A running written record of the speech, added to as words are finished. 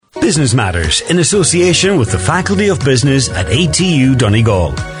Business Matters in association with the Faculty of Business at ATU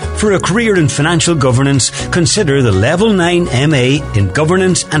Donegal. For a career in financial governance, consider the Level 9 MA in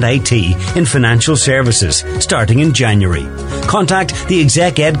Governance and IT in Financial Services, starting in January. Contact the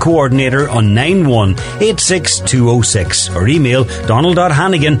Exec Ed Coordinator on 9186206 or email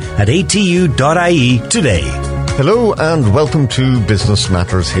donald.hannigan@atu.ie today. Hello and welcome to Business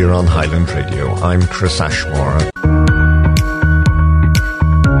Matters here on Highland Radio. I'm Chris Ashmore.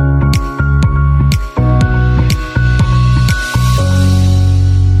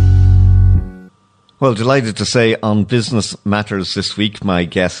 Well, delighted to say on Business Matters this week, my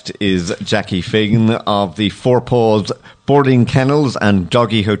guest is Jacqui Fegan of the Four Paws Boarding Kennels and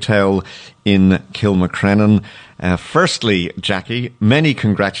Doggy Hotel in Kilmacrennan. Firstly, Jacqui, many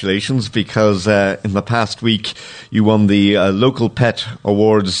congratulations because in the past week you won the Local Pet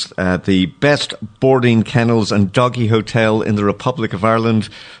Awards, the Best Boarding Kennels and Doggy Hotel in the Republic of Ireland.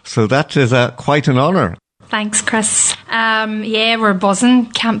 So that is quite an honour. Thanks, Chris. Yeah, we're buzzing.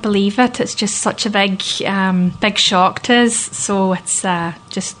 Can't believe it. It's just such a big shock to us. So it's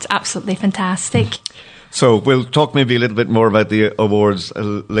just absolutely fantastic. So we'll talk maybe a little bit more about the awards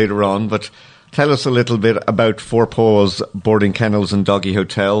later on, but tell us a little bit about Four Paws Boarding Kennels and Doggy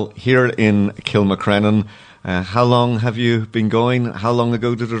Hotel here in Kilmacrennan. How long have you been going? How long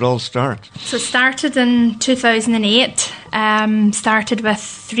ago did it all start? So it started in 2008. Started with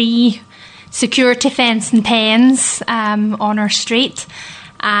 3 security fence and pens on our street,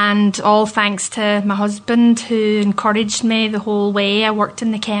 and all thanks to my husband who encouraged me the whole way. I worked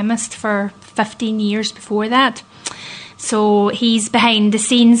in the chemist for 15 years before that, so he's behind the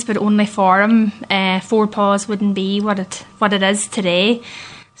scenes, but only for him Four Paws wouldn't be what it is today.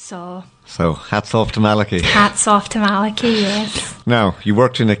 So hats off to Malachy. Hats off to Malachy, yes. Now, you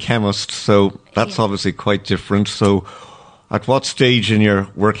worked in a chemist, so that's obviously quite different. So at what stage in your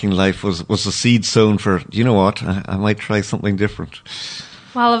working life was the seed sown for, you know what, I might try something different?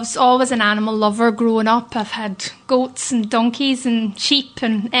 Well, I was always an animal lover growing up. I've had goats and donkeys and sheep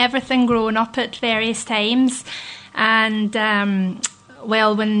and everything growing up at various times. And,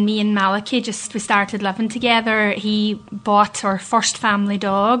 well, when me and Malachy we started living together, he bought our first family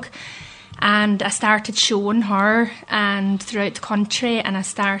dog. And I started showing her and throughout the country, and I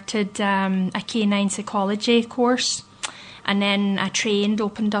started a canine psychology course. And then I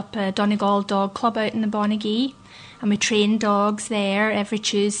opened up a Donegal Dog Club out in the Bonnegee, and we trained dogs there every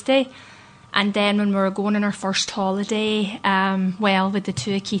Tuesday. And then when we were going on our first holiday, with the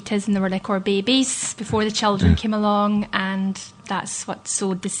 2 Akitas, and they were like our babies before the children came along, and that's what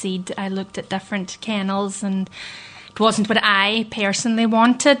sowed the seed. I looked at different kennels, and it wasn't what I personally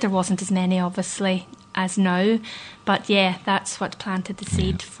wanted. There wasn't as many, obviously, as now. But yeah, that's what planted the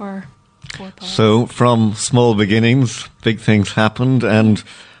seed for Four Paws. So from small beginnings, big things happened, and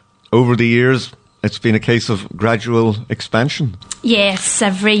over the years, it's been a case of gradual expansion. Yes,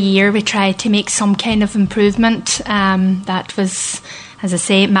 every year we try to make some kind of improvement. That was, as I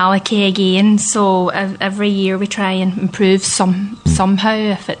say, Malachy again. So every year we try and improve somehow,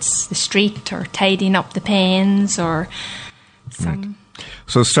 if it's the street or tidying up the pens or some. Right.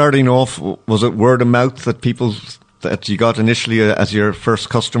 So starting off, was it word of mouth that you got initially as your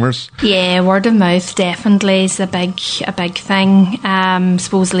first customers? Yeah, word of mouth definitely is a big thing.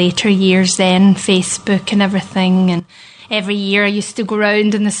 Suppose later years then, Facebook and everything, and every year I used to go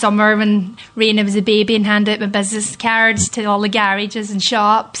around in the summer when Raina was a baby and hand out my business cards to all the garages and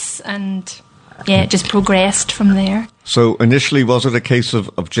shops, and yeah, it just progressed from there. So initially, was it a case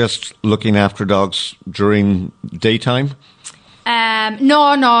of just looking after dogs during daytime? No,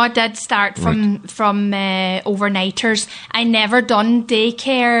 I did start from overnighters. I never done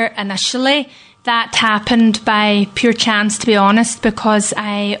daycare initially. That happened by pure chance, to be honest, because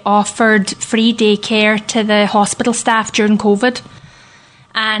I offered free daycare to the hospital staff during COVID.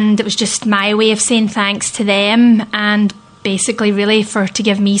 And it was just my way of saying thanks to them, and basically really to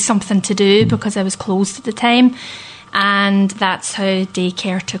give me something to do because I was closed at the time. And that's how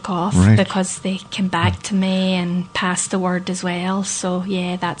daycare took off, because they came back to me and passed the word as well. So,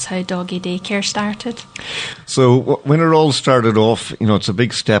 yeah, that's how doggy daycare started. So when it all started off, it's a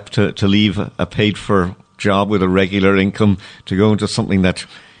big step to leave a paid-for job with a regular income to go into something that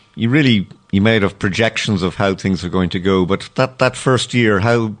you made of projections of how things are going to go. But that first year,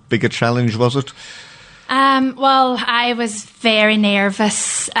 how big a challenge was it? Well, I was very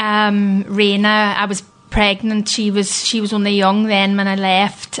nervous. Raina, I was pregnant. She was only young then when I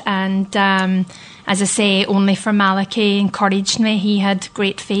left, and as I say, only for Malachy encouraged me. He had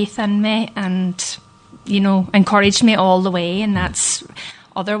great faith in me, and encouraged me all the way. And that's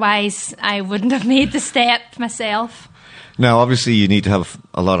otherwise I wouldn't have made the step myself. Now, obviously, you need to have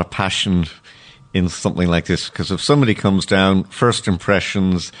a lot of passion in something like this, because if somebody comes down, first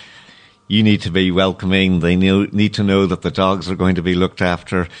impressions, you need to be welcoming. They need to know that the dogs are going to be looked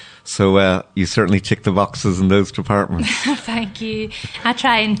after. So you certainly tick the boxes in those departments. Thank you. I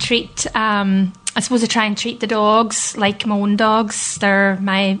try and treat the dogs like my own dogs. They're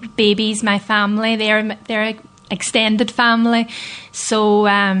my babies, my family. They're extended family. So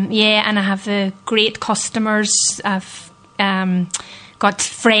and I have great customers. I've got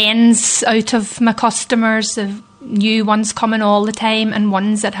friends out of my customers. New ones coming all the time, and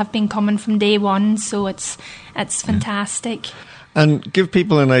ones that have been coming from day one. So it's fantastic. And give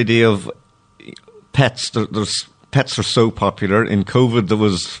people an idea of pets. Pets are so popular. In COVID, there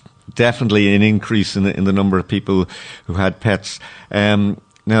was definitely an increase in the number of people who had pets. Now,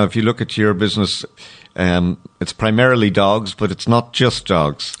 if you look at your business, it's primarily dogs, but it's not just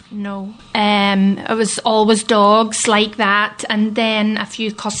dogs. No. It was always dogs like that. And then a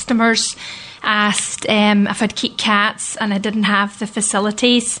few customers asked if I'd keep cats, and I didn't have the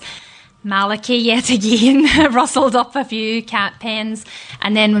facilities. Malachi yet again rustled up a few cat pens.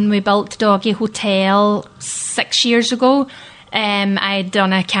 And then when we built Doggy Hotel 6 years ago, I'd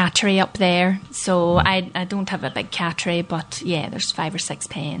done a cattery up there. So I don't have a big cattery, but yeah, there's 5 or 6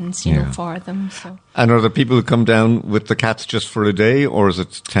 pens, you know, for them. So. And are the people who come down with the cats just for a day, or is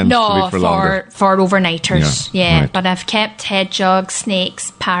it tends to be for longer? For overnighters, yeah. Right. But I've kept hedgehogs,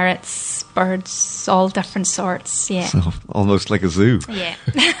 snakes, parrots, birds, all different sorts, yeah. So, almost like a zoo. Yeah.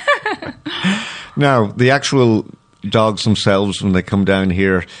 Now, the actual dogs themselves, when they come down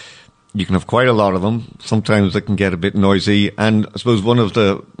here, you can have quite a lot of them. Sometimes they can get a bit noisy. And I suppose one of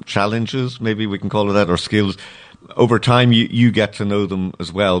the challenges, maybe we can call it that, or skills, over time you get to know them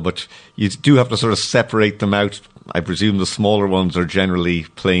as well. But you do have to sort of separate them out. I presume the smaller ones are generally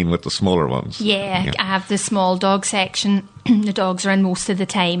playing with the smaller ones. Yeah. I have the small dog section. The dogs are in most of the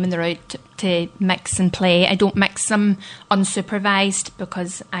time, and they're out to mix and play. I don't mix them unsupervised,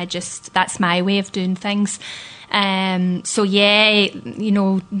 because that's my way of doing things. So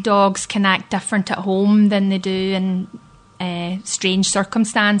dogs can act different at home than they do in strange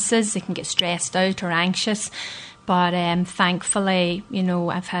circumstances. They can get stressed out or anxious. But thankfully,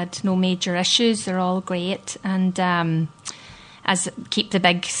 I've had no major issues. They're all great. And as keep the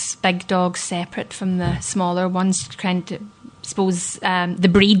big dogs separate from the smaller ones, trying to suppose the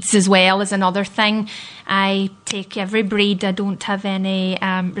breeds as well is another thing. I take every breed. I don't have any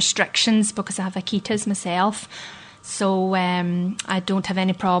restrictions, because I have Akitas myself. So I don't have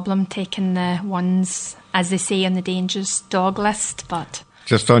any problem taking the ones, as they say, on the dangerous dog list. But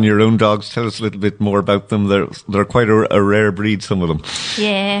just on your own dogs, tell us a little bit more about them. They're quite a rare breed, some of them.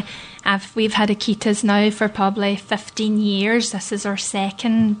 Yeah. We've had Akitas now for probably 15 years. This is our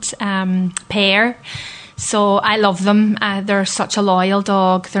second pair. So I love them. They're such a loyal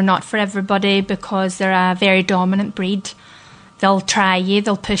dog. They're not for everybody, because they're a very dominant breed. They'll try you,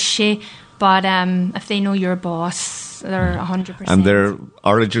 they'll push you, but if they know you're a boss, they're 100%. And their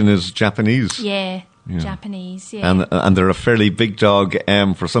origin is Japanese. Yeah. Japanese, yeah. And they're a fairly big dog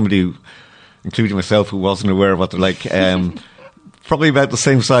for somebody who, including myself, who wasn't aware of what they're like. Probably about the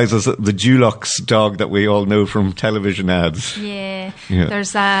same size as the Dulux dog that we all know from television ads. Yeah.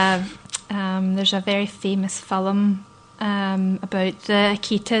 There's a very famous film about the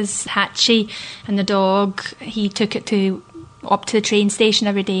Akitas, Hachi, and the dog. He took it up to the train station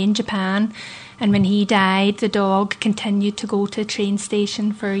every day in Japan. And when he died, the dog continued to go to the train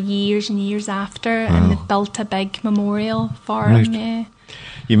station for years and years after, and they built a big memorial for him. Yeah.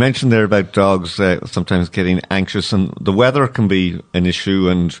 You mentioned there about dogs sometimes getting anxious, and the weather can be an issue,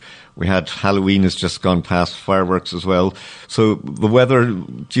 and we had Halloween has just gone past, fireworks as well. So the weather,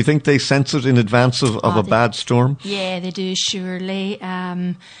 do you think they sense it in advance of a bad storm? Yeah, they do, surely.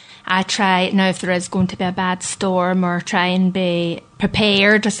 I try, now if there is going to be a bad storm, or try and be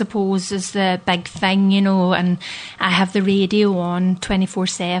prepared, I suppose, is the big thing, and I have the radio on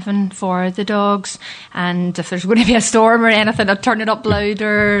 24/7 for the dogs, and if there's going to be a storm or anything, I'd turn it up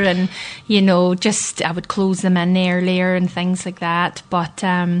louder, and I would close them in earlier and things like that. But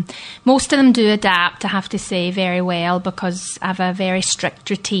most of them do adapt, I have to say, very well, because I have a very strict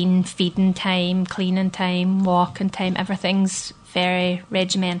routine: feeding time, cleaning time, walking time, everything's very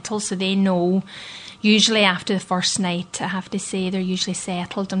regimental, so they know. Usually after the first night, I have to say, they're usually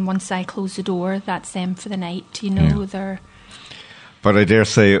settled, and once I close the door, that's them for the night. They're... But I dare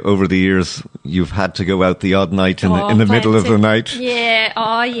say over the years you've had to go out the odd night in the middle of the night. Yeah,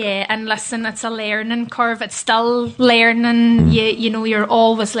 and listen, it's a learning curve. It's still learning. You're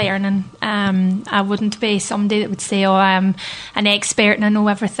always learning. I wouldn't be somebody that would say, I'm an expert and I know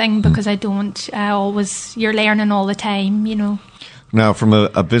everything, because I don't. You're learning all the time, Now, from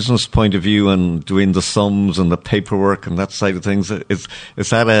a business point of view and doing the sums and the paperwork and that side of things, is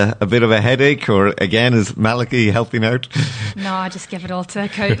that a bit of a headache, or again, is Malachi helping out? No, I just give it all to the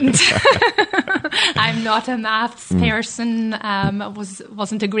accountant. I'm not a maths person. I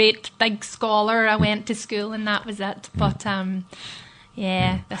wasn't a great big scholar. I went to school and that was it. But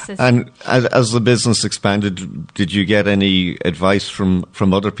this is. And as the business expanded, did you get any advice from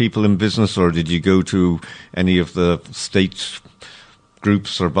other people in business, or did you go to any of the state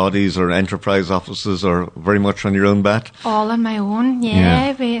groups or bodies or enterprise offices, or very much on your own bat? All on my own,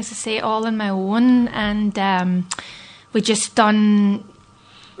 yeah. As I say, all on my own. And we just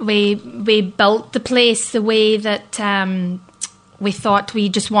we built the place the way that we thought we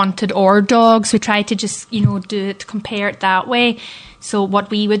just wanted our dogs. We tried to just, compare it that way. So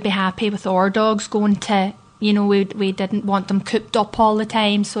what we would be happy with our dogs going to, we didn't want them cooped up all the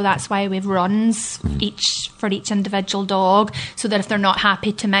time, so that's why we've runs for each individual dog, so that if they're not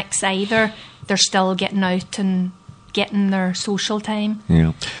happy to mix either, they're still getting out and getting their social time.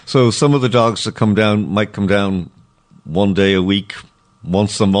 Yeah. So some of the dogs that might come down one day a week,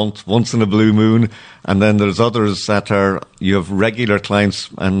 once a month, once in a blue moon, and then there's others that you have regular clients,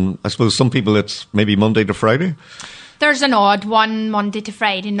 and I suppose some people it's maybe Monday to Friday? There's an odd one Monday to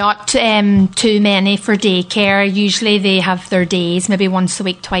Friday, not too many for daycare. Usually they have their days, maybe once a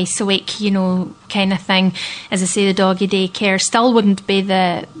week, twice a week, kind of thing. As I say, the doggy daycare still wouldn't be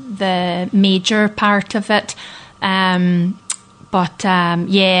the major part of it. And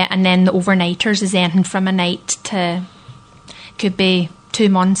then the overnighters is anything from a night to, could be 2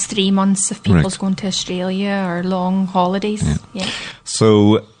 months, 3 months if people's going to Australia or long holidays. Yeah.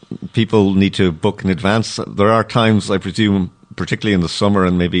 So people need to book in advance. There are times, I presume, particularly in the summer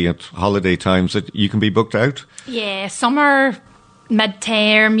and maybe at holiday times, that you can be booked out? Yeah, summer,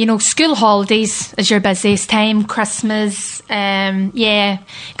 mid-term, school holidays is your busiest time, Christmas,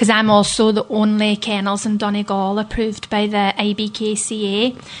 because I'm also the only kennels in Donegal approved by the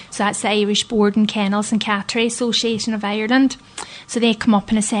IBKCA, so that's the Irish Board and Kennels and Cattery Association of Ireland. So they come up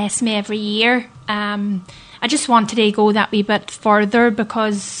and assess me every year. I just wanted to go that wee bit further,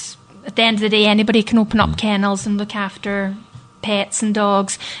 because at the end of the day, anybody can open up kennels and look after pets and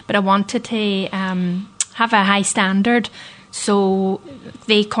dogs, but I wanted to have a high standard. So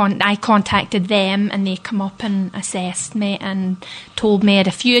I contacted them, and they come up and assessed me and told me I had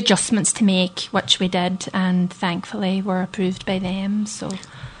a few adjustments to make, which we did, and thankfully were approved by them. So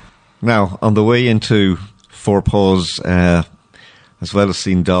now, on the way into Four Paws, as well as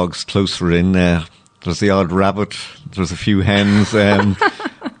seeing dogs closer in, there's the odd rabbit, there's a few hens.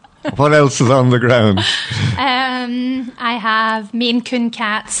 What else is on the ground? I have Maine Coon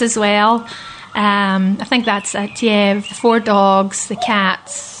cats as well. I think that's it. Yeah, the 4 dogs, the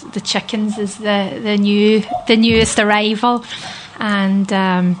cats, the chickens is the newest arrival, and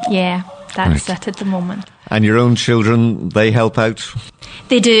that's it at the moment. And your own children, they help out?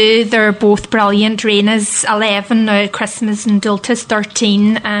 They do. They're both brilliant. Raina's 11 now at Christmas and Dulta's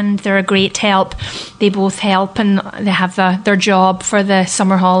 13, and they're a great help. They both help, and they have their job for the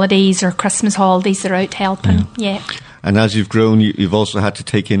summer holidays or Christmas holidays. They're out helping. Yeah. And as you've grown, you've also had to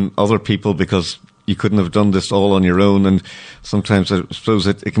take in other people, because you couldn't have done this all on your own. And sometimes I suppose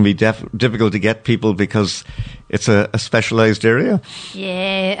it can be difficult to get people because it's a specialised area.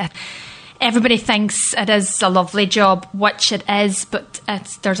 Yeah. Everybody thinks it is a lovely job, which it is, but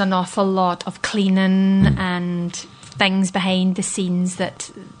there's an awful lot of cleaning and things behind the scenes that,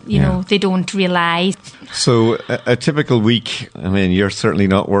 they don't realise. So a typical week, I mean, you're certainly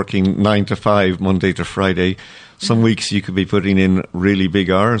not working 9 to 5, Monday to Friday. Some weeks you could be putting in really big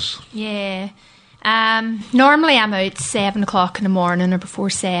hours. Yeah. Normally I'm out 7 o'clock in the morning or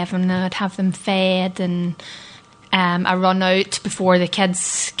before 7. I'd have them fed, and I run out before the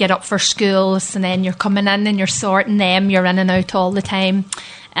kids get up for schools, and then you're coming in and you're sorting them. You're in and out all the time.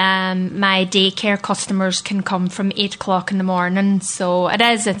 My daycare customers can come from 8 o'clock in the morning, so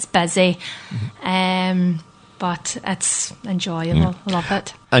it's busy. But it's enjoyable. I love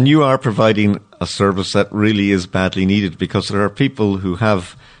it. And you are providing a service that really is badly needed, because there are people who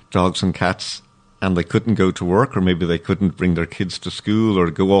have dogs and cats and they couldn't go to work, or maybe they couldn't bring their kids to school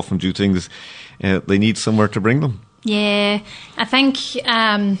or go off and do things. They need somewhere to bring them. Yeah, I think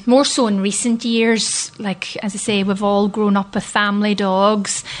more so in recent years, like, as I say, we've all grown up with family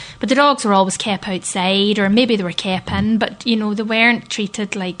dogs, but the dogs were always kept outside, or maybe they were kept in, but, you know, they weren't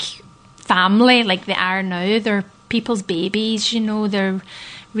treated like family like they are now. They're people's babies, you know, they're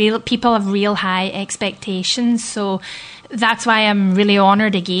real, people have real high expectations, so that's why I'm really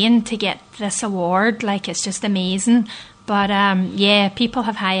honoured again to get this award. Like, it's just amazing. But yeah, people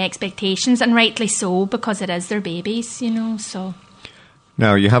have high expectations, and rightly so, because it is their babies, you know. So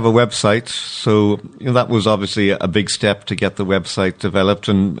now you have a website, so you know, that was obviously a big step to get the website developed,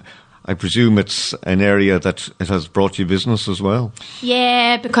 and I presume it's an area that it has brought you business as well.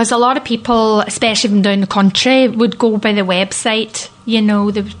 Yeah, because a lot of people, especially from down the country, would go by the website. You know,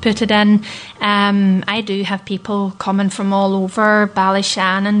 they would put it in. I do have people coming from all over,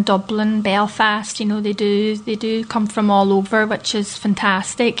 Ballyshannon, Dublin, Belfast. You know, they do come from all over, which is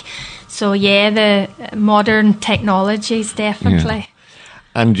fantastic. So yeah, the modern technologies definitely. Yeah.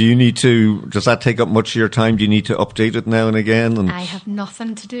 And does that take up much of your time? Do you need to update it now and again? And I have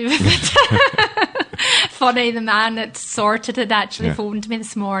nothing to do with it. Funny, the man that sorted it actually phoned me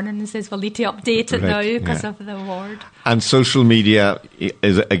this morning and says, we'll need to update it now because of the award. And social media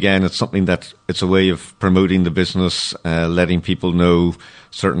is, again, it's something that it's a way of promoting the business, letting people know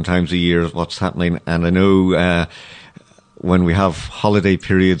certain times of year what's happening. And I know when we have holiday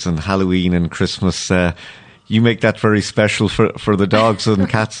periods and Halloween and Christmas, you make that very special for the dogs and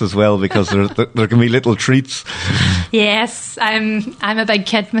cats as well, because there can be little treats. Yes, I'm a big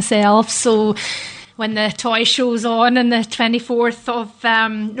kid myself, so when the toy show's on the 24th of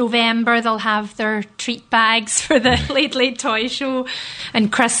November, they'll have their treat bags for the late toy show. And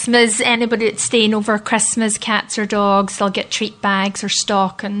Christmas, anybody that's staying over Christmas, cats or dogs, they'll get treat bags or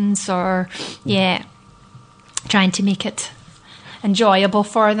stockings, or trying to make it enjoyable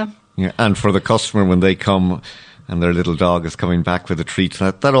for them. Yeah, and for the customer, when they come and their little dog is coming back with a treat,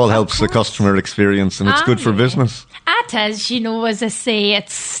 that all helps the customer experience, and it's good for business. It is, you know, as I say,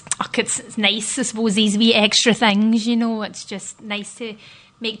 it's nice, I suppose, these wee extra things, you know, it's just nice to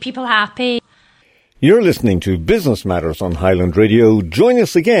make people happy. You're listening to Business Matters on Highland Radio. Join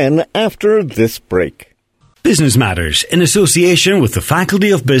us again after this break. Business Matters, in association with the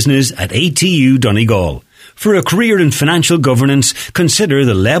Faculty of Business at ATU Donegal. For a career in financial governance, consider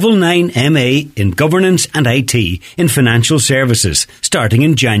the Level 9 MA in Governance and IT in Financial Services, starting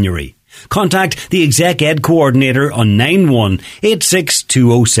in January. Contact the Exec Ed Coordinator on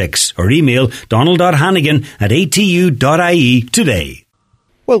 9186206 or email donald.hannigan@atu.ie today.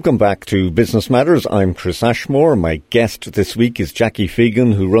 Welcome back to Business Matters. I'm Chris Ashmore. My guest this week is Jacqui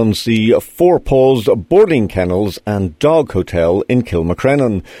Fegan, who runs the Four Paws Boarding Kennels and Dog Hotel in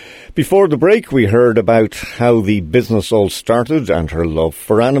Kilmacrennan. Before the break, we heard about how the business all started and her love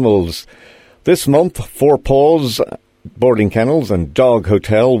for animals. This month, Four Paws Boarding Kennels and Dog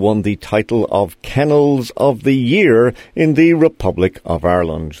Hotel won the title of Kennels of the Year in the Republic of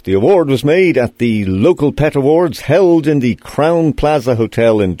Ireland. The award was made at the Local Pet Awards held in the Crown Plaza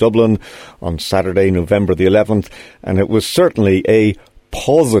Hotel in Dublin on Saturday, November the 11th, and it was certainly a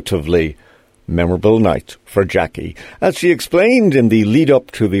positively memorable night for Jacqui. As she explained in the lead-up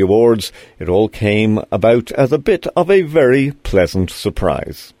to the awards, it all came about as a bit of a very pleasant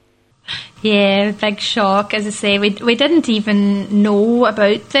surprise. Yeah, big shock. As I say, we didn't even know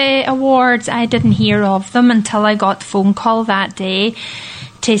about the awards. I didn't hear of them until I got the phone call that day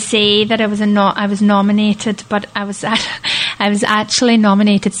to say that I was nominated, but I was actually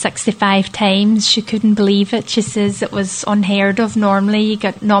nominated 65 times. She couldn't believe it. She says it was unheard of. Normally you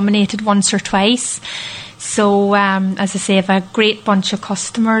get nominated once or twice. So, as I say, I have a great bunch of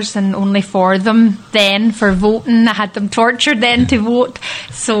customers, and only for them then, for voting. I had them tortured then to vote.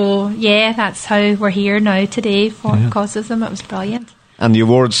 So, yeah, that's how we're here now today because of them. It was brilliant. And the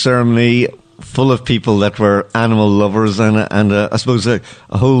awards ceremony, full of people that were animal lovers and I suppose a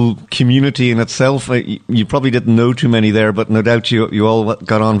whole community in itself. You probably didn't know too many there, but no doubt you all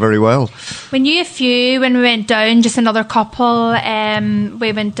got on very well. We knew a few when we went down, just another couple.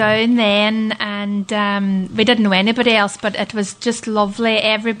 We went down then and we didn't know anybody else, but it was just lovely.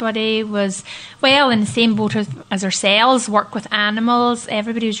 Everybody was, well, in the same boat as ourselves, work with animals.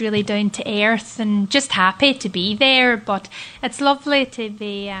 Everybody was really down to earth and just happy to be there. But it's lovely to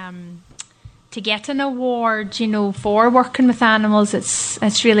be... to get an award, you know, for working with animals,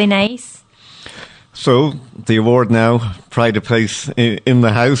 it's really nice. So the award now, pride of place in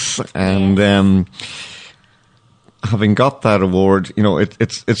the house, and having got that award, you know,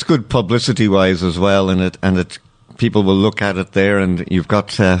 it's good publicity wise as well, and people will look at it there, and you've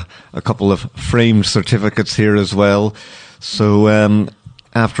got a couple of framed certificates here as well. So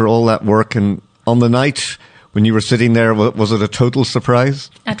after all that work, and on the night, when you were sitting there, was it a total surprise?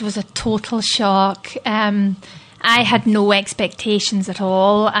 It was a total shock. I had no expectations at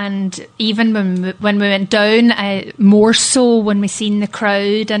all, and even when we went down, more so when we seen the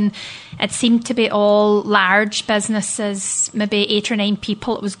crowd, and it seemed to be all large businesses, maybe 8 or 9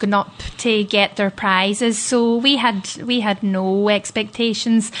 people that was going up to get their prizes. So we had no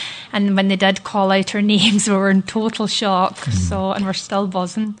expectations, and when they did call out our names, we were in total shock. So, and we're still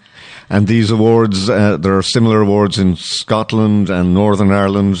buzzing. And these awards, there are similar awards in Scotland and Northern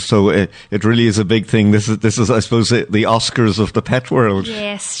Ireland, so it really is a big thing. This is, I suppose, the Oscars of the pet world.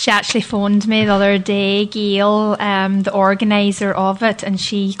 Yes, she actually phoned me the other day, Gail, the organiser of it, and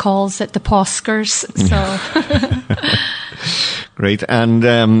she calls it the Poscars. So great. And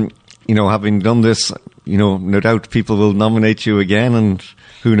having done this, no doubt people will nominate you again, and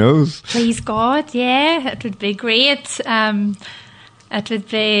who knows? Please God, yeah, it would be great.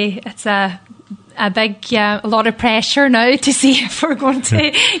 It's a lot of pressure now to see if we're going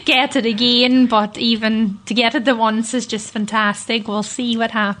to get it again, but even to get it the once is just fantastic. We'll see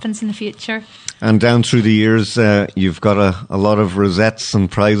what happens in the future. And down through the years, you've got a lot of rosettes and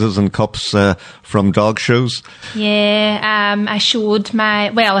prizes and cups from dog shows. Yeah, I showed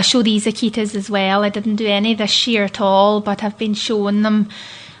these Akitas as well. I didn't do any this year at all, but I've been showing them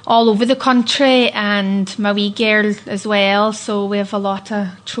all over the country, and my wee girl as well. So we have a lot of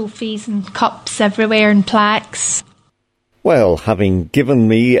trophies and cups everywhere and plaques. Well, having given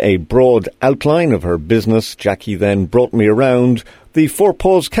me a broad outline of her business, Jacqui then brought me around the Four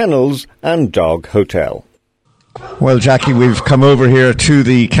Paws Kennels and Dog Hotel. Well, Jacqui, we've come over here to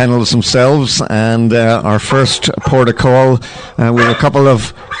the kennels themselves, and our first port of call, we have a couple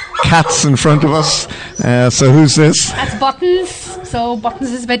of cats in front of us. So who's this? That's Buttons. So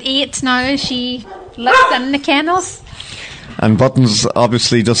Buttons is about 8 now. She lives in the kennels. And Buttons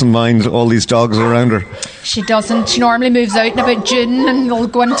obviously doesn't mind all these dogs around her. She doesn't. She normally moves out in about June and will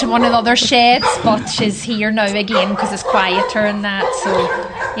go into one of the other sheds, but she's here now again because it's quieter and that. So,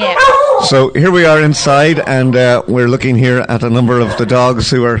 yeah. So here we are inside, and we're looking here at a number of the dogs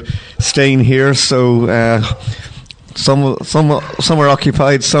who are staying here. So some are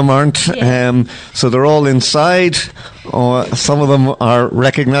occupied, some aren't. Yeah. So they're all inside. Some of them are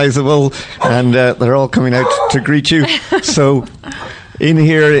recognisable, and they're all coming out to greet you. So in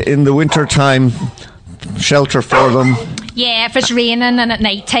here in the winter time, shelter for them. Yeah, if it's raining and at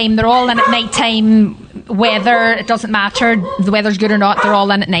night time, they're all in at night time. Weather, it doesn't matter, the weather's good or not, they're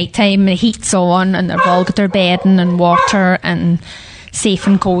all in at night time. The heat's on, and they've all got their bedding and water and safe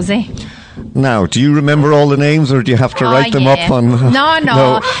and cosy. Now, do you remember all the names, or do you have to write them up on...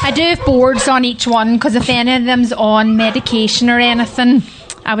 No. I do have boards on each one, because if any of them's on medication or anything,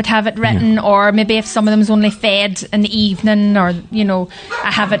 I would have it written, or maybe if some of them's only fed in the evening, or,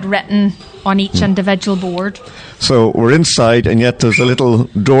 I have it written on each individual board. So we're inside, and yet there's a little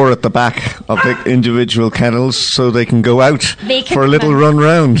door at the back of the individual kennels, so they can go out for a little run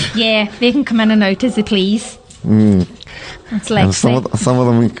round. Yeah, they can come in and out as they please. It's like and some of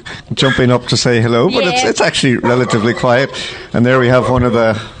them jumping up to say hello, but it's actually relatively quiet. And there we have one of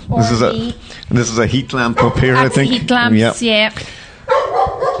the. This is a heat lamp up here. That's, I think, heat lamps. Yeah.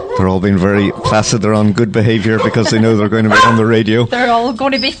 They're all being very placid. They're on good behaviour because they know they're going to be on the radio. They're all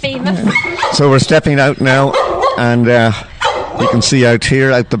going to be famous. So we're stepping out now, and you can see out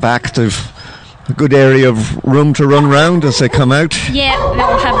here, out the back, they've a good area of room to run round as they come out. Yeah,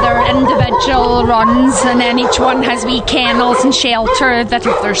 they'll have their individual runs, and then each one has wee kennels and shelter that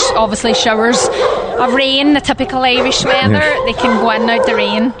if there's obviously showers of rain, the typical Irish weather, they can go in and out the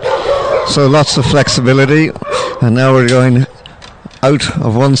rain. So lots of flexibility, and now we're going out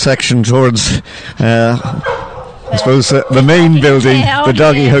of one section towards I suppose the main building, the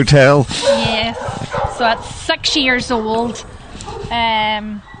Doggy Hotel. Yes, so it's 6 years old.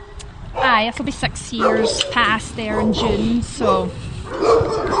 It'll be 6 years past there in June, so...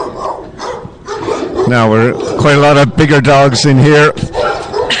 Now we're quite a lot of bigger dogs in here,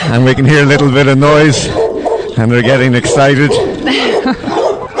 and we can hear a little bit of noise, and they're getting excited.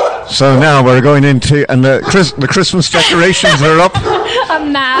 So now we're going into, and the Christmas decorations are up.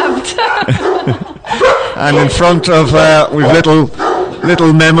 I'm nabbed. And in front of, we've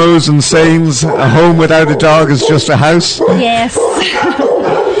little memos and sayings. A home without a dog is just a house. Yes.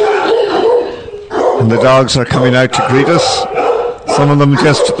 And the dogs are coming out to greet us. Some of them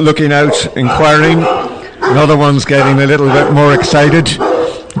just looking out, inquiring. Another one's getting a little bit more excited.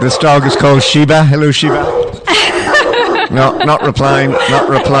 This dog is called Sheba. Hello, Sheba. No, not replying.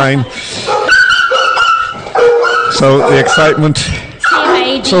 So the excitement.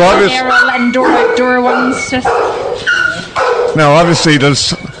 So they're all indoor, outdoor ones. Now, obviously,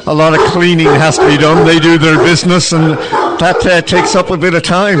 there's a lot of cleaning has to be done. They do their business, and that takes up a bit of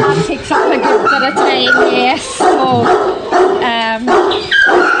time. It takes up a good bit of time, yes. So,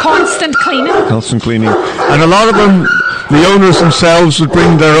 constant cleaning. Constant cleaning. And a lot of them, the owners themselves would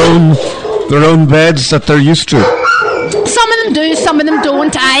bring their own beds that they're used to. Some of them do, some of them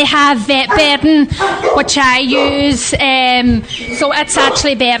don't. I have vet bedding, which I use, so it's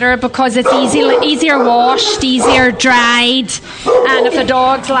actually better because it's easier washed, easier dried, and if the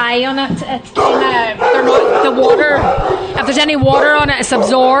dogs lie on it, it's kind of, they're not the water. If there's any water on it, it's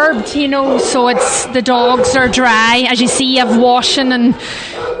absorbed, so it's the dogs are dry. As you see, you have washing and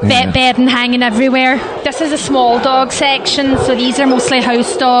vet bedding hanging everywhere. This is a small dog section, so these are mostly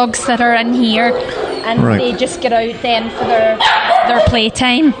house dogs that are in here. And they just get out then for their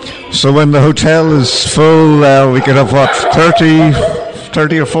playtime. So when the hotel is full, we could have,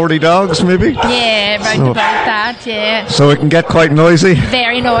 30 or 40 dogs maybe? Yeah, about that, yeah. So it can get quite noisy?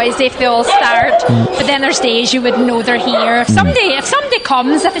 Very noisy if they all start. But then there's days you wouldn't know they're here. If somebody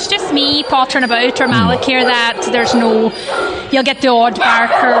comes, if it's just me pottering about or Malachy or that, you'll get the odd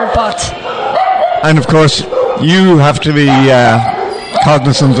barker, but... And of course, you have to be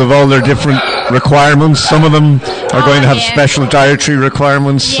cognizant of all their different requirements. Some of them are going to have special dietary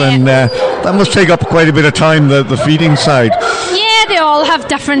requirements, and that must take up quite a bit of time, the feeding side. Yeah, they all have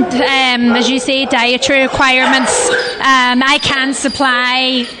different, as you say, dietary requirements. I can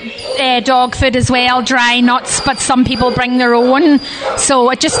supply dog food as well, dry nuts, but some people bring their own,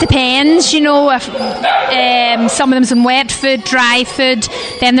 so it just depends, if some of them's on wet food, dry food.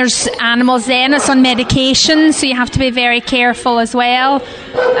 Then there's animals it's on medication, so you have to be very careful as well.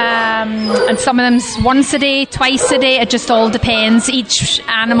 And some of them's once a day, twice a day. It just all depends. Each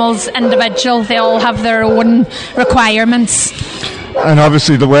animal's individual. They all have their own requirements. And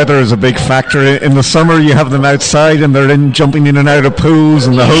obviously the weather is a big factor. In the summer you have them outside and they're jumping in and out of pools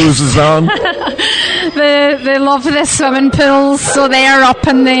and the hose is on. They love the swimming pools, so they're up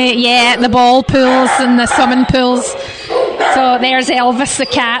in the ball pools and the swimming pools. So there's Elvis the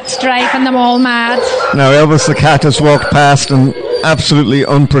cat driving them all mad. Now Elvis the cat has walked past and absolutely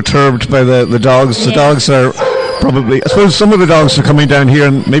unperturbed by the dogs. The dogs are probably, I suppose some of the dogs are coming down here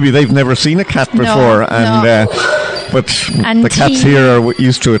and maybe they've never seen a cat before, but the cats here are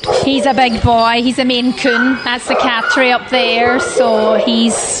used to it. He's a big boy. He's a Maine Coon. That's the cattery up there. So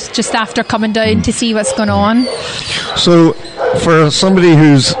he's just after coming down to see what's going on. So for somebody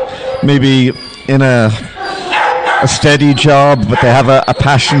who's maybe in a steady job, but they have a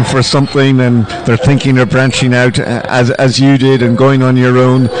passion for something and they're thinking of branching out as you did and going on your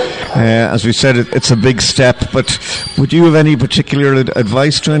own, as we said, it's a big step. But would you have any particular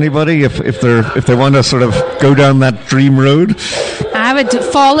advice to anybody if they want to sort of go down that dream road? I would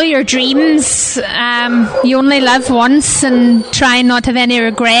follow your dreams. You only live once, and try not to have any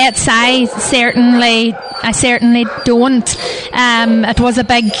regrets. I certainly don't. It was a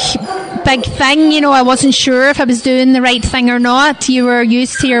big thing, I wasn't sure if I was doing the right thing or not. You were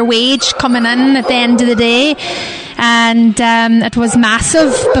used to your wage coming in at the end of the day, and it was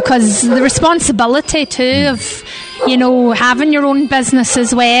massive because the responsibility too of having your own business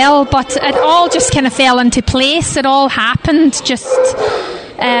as well. But it all just kind of fell into place. It all happened just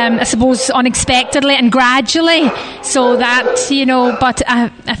I suppose unexpectedly and gradually, so that but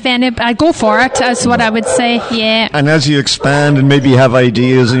if any, I go for it, is what I would say. Yeah. And as you expand and maybe have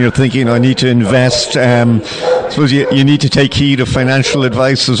ideas and you're thinking, I need to invest, I suppose you need to take heed of financial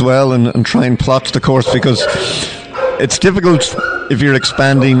advice as well and try and plot the course, because it's difficult if you're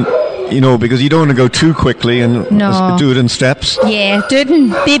expanding, because you don't want to go too quickly and do it in steps. Yeah, do it in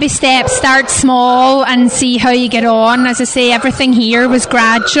baby steps. Start small and see how you get on. As I say, everything here was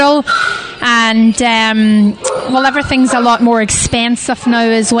gradual, and everything's a lot more expensive now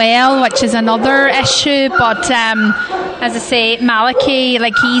as well, which is another issue. But as I say, Malachy,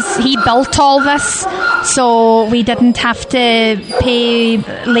 he built all this, so we didn't have to pay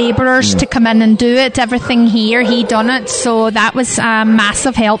labourers to come in and do it. Everything here, he done it, so that was a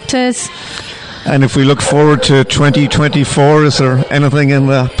massive help to us. And if we look forward to 2024, is there anything in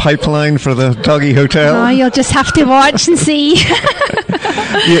the pipeline for the Doggy Hotel? Oh, you'll just have to watch and see.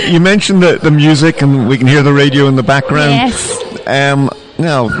 You mentioned the music, and we can hear the radio in the background. Yes.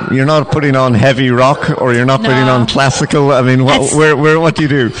 No, you're not putting on heavy rock, or you're not putting on classical. I mean, what do you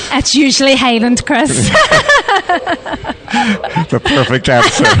do? It's usually Highland, Chris. The perfect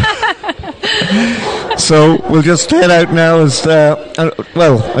answer. So we'll just head out now.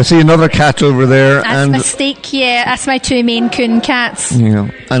 I see another cat over there. That's Mystique, yeah. That's my two Maine Coon cats.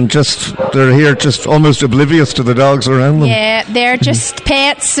 And they're here just almost oblivious to the dogs around them. Yeah, they're just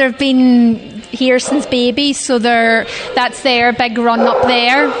pets. They've been here since babies, so that's their big run up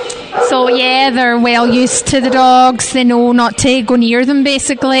there. So yeah, they're well used to the dogs. They know not to go near them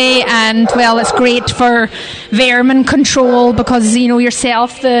basically, and well, it's great for vermin control because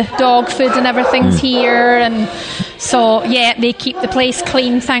yourself, the dog food and everything's here, and so yeah, they keep the place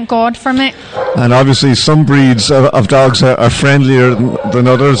clean. Thank God for it. And obviously, some breeds of dogs are friendlier than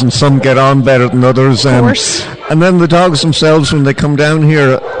others, and some get on better than others. Of course. And then the dogs themselves, when they come down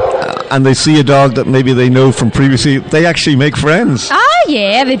here and they see a dog that maybe they know from previously, they actually make friends.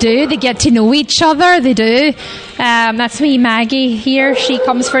 Yeah, they do. They get to know each other. They do. That's me, Maggie here. She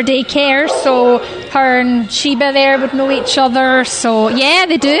comes for daycare, so her and Sheba there would know each other. So yeah,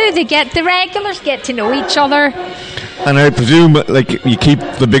 they do. The regulars get to know each other. And I presume, you keep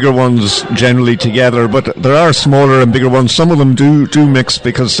the bigger ones generally together, but there are smaller and bigger ones. Some of them do mix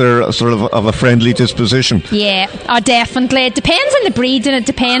because they're sort of a friendly disposition. Yeah, definitely. It depends on the breed and it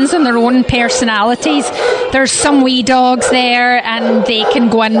depends on their own personalities. There's some wee dogs there, and they can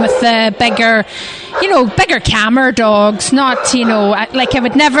go in with the bigger cammer dogs. Not, I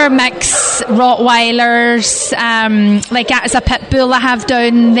would never mix Rottweilers, as a pit bull I have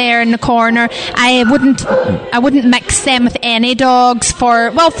down there in the corner. I wouldn't mix them with any dogs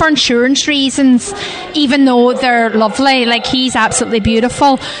for insurance reasons, even though they're lovely. He's absolutely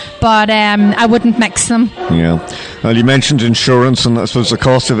beautiful, but I wouldn't mix them. Yeah. Well, you mentioned insurance, and I suppose the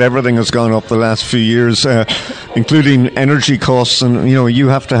cost of everything has gone up the last few years, including energy costs, and you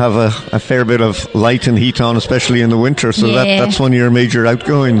have to have a fair bit of light and heat on, especially in the winter, so that's one of your major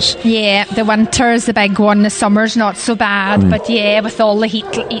outgoings. Yeah, the winter's the big one. The summer's not so bad, but yeah, with all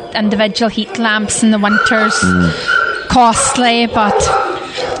the individual heat lamps in the winters, costly, but...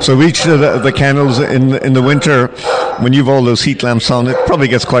 So each of the kennels in the winter, when you've all those heat lamps on, it probably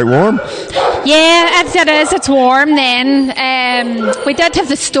gets quite warm. Yeah, it is. It's warm then. We did have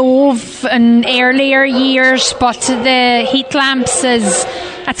the stove in earlier years, but the heat lamps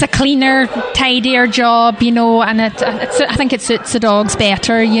it's a cleaner, tidier job, and I think it suits the dogs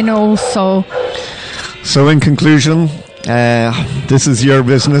better, so... So in conclusion, this is your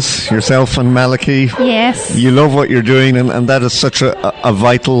business, yourself and Malachi. Yes. You love what you're doing, and that is such a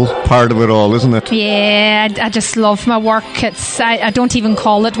vital part of it all, isn't it? Yeah, I just love my work. I don't even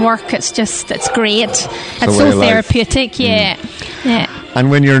call it work. It's great. It's so therapeutic. Yeah. Yeah. And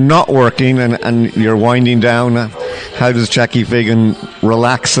when you're not working and you're winding down, how does Jacqui Fegan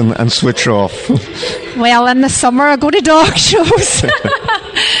relax and switch off? Well, in the summer I go to dog shows.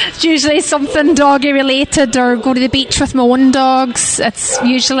 It's usually something doggy related, or go to the beach with my own dogs. It's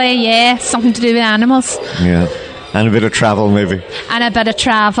usually, something to do with animals. Yeah. And a bit of travel, maybe. And a bit of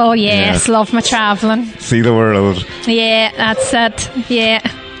travel, yes. Love my travelling. See the world. Yeah, that's it. Yeah.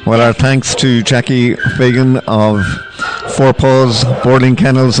 Well, our thanks to Jacqui Fegan of Four Paws Boarding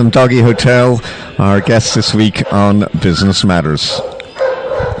Kennels and Doggy Hotel, our guest this week on Business Matters.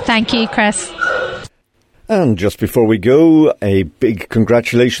 Thank you, Chris. And just before we go, a big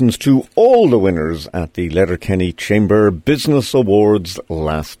congratulations to all the winners at the Letterkenny Chamber Business Awards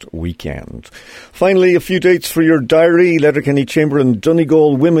last weekend. Finally, a few dates for your diary. Letterkenny Chamber and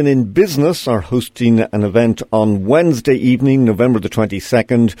Donegal Women in Business are hosting an event on Wednesday evening, November the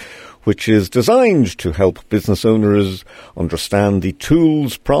 22nd, which is designed to help business owners understand the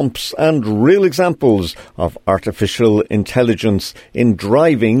tools, prompts and real examples of artificial intelligence in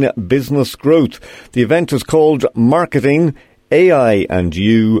driving business growth. The event is called Marketing, AI and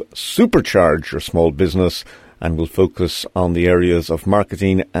You Supercharge Your Small Business, and will focus on the areas of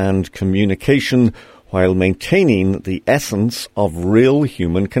marketing and communication while maintaining the essence of real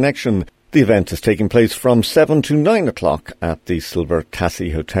human connection. The event is taking place from 7 to 9 o'clock at the Silver Cassie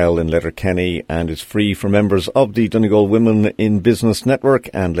Hotel in Letterkenny and is free for members of the Donegal Women in Business Network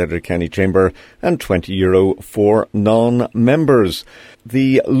and Letterkenny Chamber, and €20 for non-members.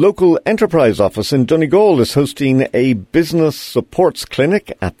 The local enterprise office in Donegal is hosting a business supports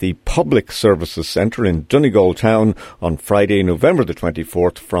clinic at the Public Services Centre in Donegal Town on Friday, November the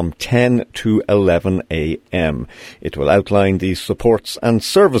 24th from 10 to 11 a.m. It will outline the supports and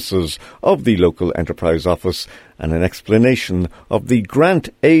services of the local enterprise office and an explanation of the grant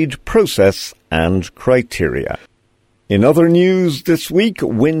aid process and criteria. In other news this week,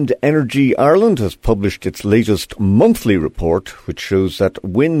 Wind Energy Ireland has published its latest monthly report, which shows that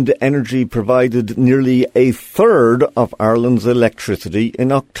wind energy provided nearly a third of Ireland's electricity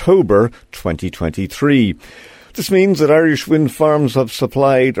in October 2023. This means that Irish wind farms have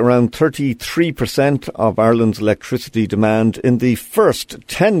supplied around 33% of Ireland's electricity demand in the first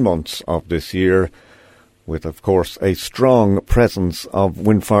 10 months of this year, with, of course, a strong presence of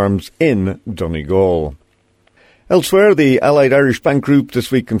wind farms in Donegal. Elsewhere, the Allied Irish Bank Group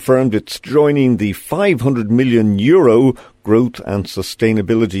this week confirmed it's joining the €500 million Growth and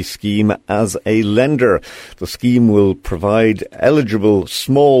Sustainability Scheme as a lender. The scheme will provide eligible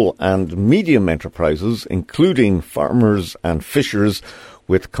small and medium enterprises, including farmers and fishers,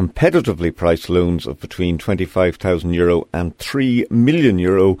 with competitively priced loans of between €25,000 and €3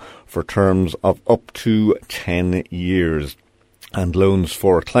 million for terms of up to 10 years. And loans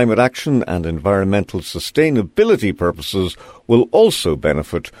for climate action and environmental sustainability purposes will also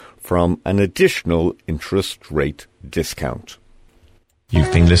benefit from an additional interest rate discount.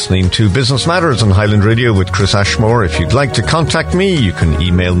 You've been listening to Business Matters on Highland Radio with Chris Ashmore. If you'd like to contact me, you can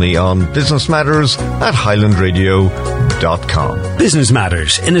email me on businessmatters@highlandradio.com. Business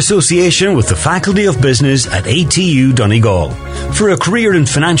Matters, in association with the Faculty of Business at ATU Donegal. For a career in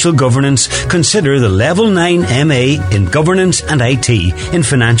financial governance, consider the Level 9 MA in Governance and IT in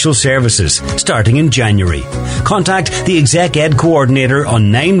Financial Services, starting in January. Contact the Exec Ed Coordinator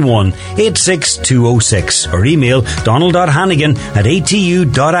on 9186206 or email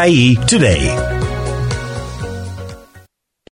donald.hannigan@atu.ie today.